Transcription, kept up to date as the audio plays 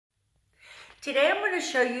Today I'm going to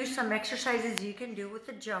show you some exercises you can do with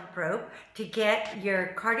the jump rope to get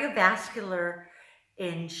your cardiovascular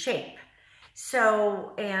in shape.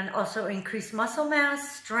 And also increase muscle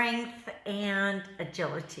mass, strength, and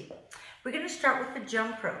agility. We're going to start with the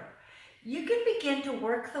jump rope. You can begin to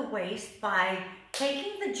work the waist by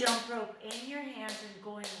taking the jump rope in your hands and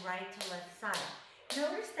going right to left side.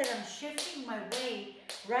 Notice that I'm shifting my weight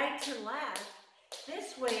right to left.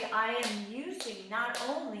 This way I am using not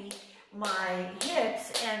only my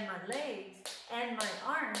hips and my legs and my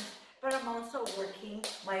arms, but I'm also working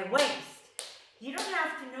my waist. You don't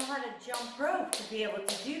have to know how to jump rope to be able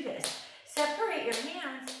to do this. Separate your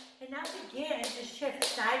hands and now begin to shift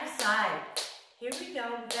side to side. Here we go.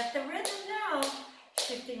 We got the rhythm now.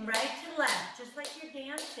 Shifting right to left, just like you're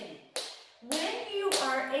dancing. When you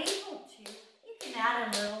are able to, you can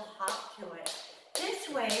add a little hop to it. This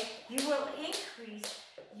way, you will increase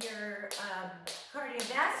your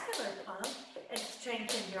cardiovascular pump and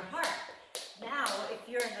strengthen your heart. Now, if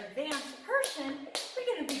you're an advanced person, we're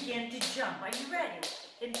going to begin to jump. Are you ready?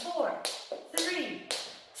 In 4, 3,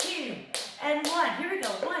 2, and 1. Here we go.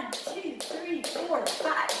 1, 2, 3, 4,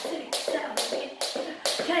 5, 6, 7, 8,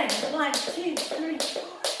 10. 1, 2, 3, 4,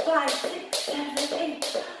 5, 6, 7,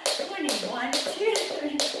 8, 20. 1, 2,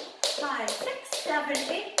 3, 5, 6, 7,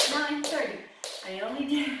 8, 9, 30. I only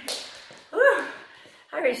did,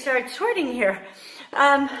 I already started sweating here.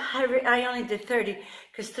 I only did 30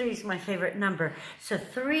 because 3 is my favorite number. So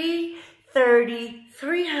 3, 30,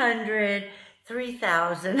 300,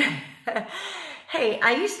 3,000. Hey,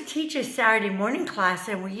 I used to teach a Saturday morning class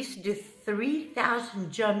and we used to do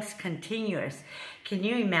 3,000 jumps continuous. Can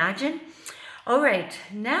you imagine? All right,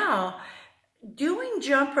 now doing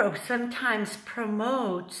jump rope sometimes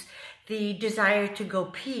promotes the desire to go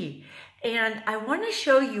pee. And I want to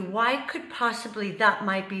show you why could possibly that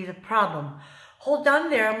might be the problem. Hold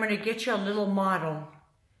on there, I'm going to get you a little model.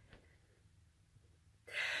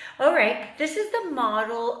 All right, this is the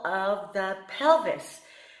model of the pelvis.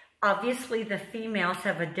 Obviously, the females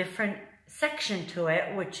have a different section to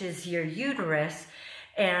it, which is your uterus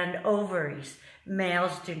and ovaries.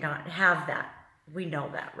 Males do not have that. We know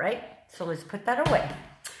that, right? So let's put that away.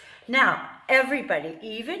 Now, everybody,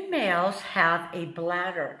 even males, have a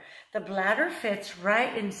bladder. The bladder fits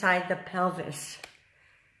right inside the pelvis,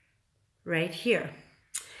 right here.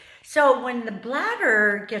 So when the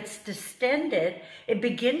bladder gets distended, it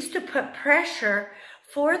begins to put pressure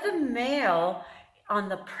for the male on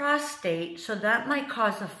the prostate, so that might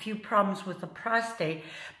cause a few problems with the prostate.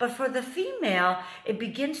 But for the female, it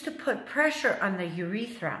begins to put pressure on the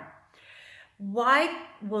urethra. Why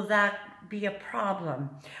will that be a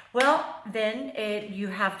problem? Well, then you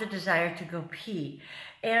have the desire to go pee.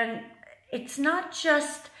 And it's not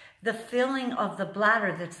just the filling of the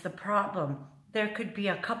bladder that's the problem. There could be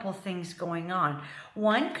a couple things going on.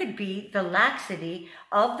 One could be the laxity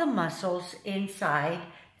of the muscles inside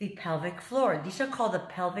the pelvic floor. These are called the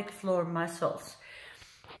pelvic floor muscles.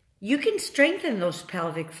 You can strengthen those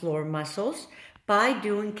pelvic floor muscles by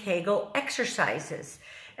doing Kegel exercises.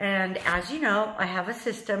 And as you know, I have a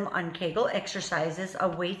system on Kegel exercises, a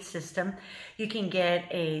weight system. You can get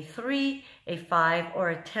a 3, a 5, or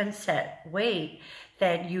a 10 set weight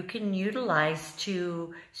that you can utilize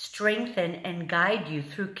to strengthen and guide you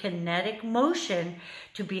through kinetic motion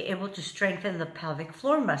to be able to strengthen the pelvic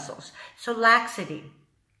floor muscles. So laxity.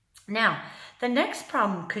 Now, the next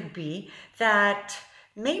problem could be that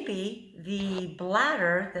maybe the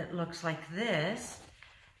bladder that looks like this,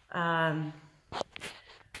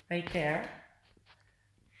 right there,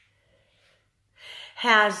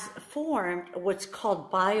 has formed what's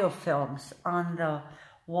called biofilms on the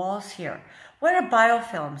walls here. What are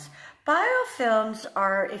biofilms? Biofilms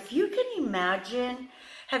are, if you can imagine,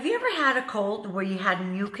 have you ever had a cold where you had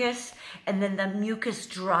mucus and then the mucus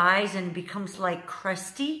dries and becomes like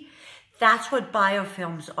crusty? That's what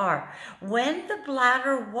biofilms are. When the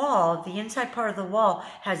bladder wall, the inside part of the wall,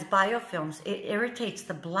 has biofilms, it irritates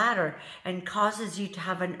the bladder and causes you to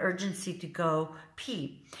have an urgency to go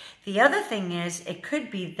pee. The other thing is, it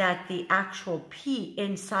could be that the actual pee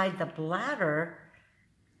inside the bladder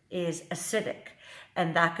is acidic,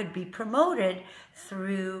 and that could be promoted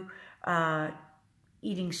through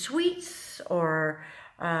eating sweets or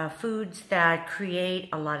foods that create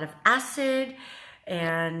a lot of acid.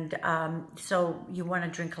 And so you want to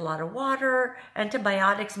drink a lot of water.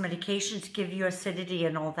 Antibiotics, medications give you acidity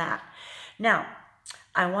and all that. Now,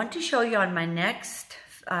 I want to show you on my next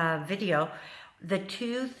video the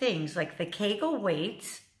two things, like the Kegel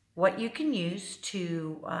weights, what you can use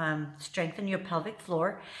to strengthen your pelvic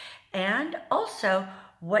floor, and also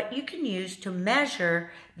what you can use to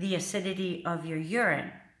measure the acidity of your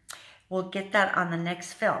urine. we'll get that on the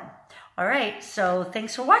next film. All right, so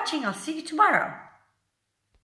thanks for watching. I'll see you tomorrow.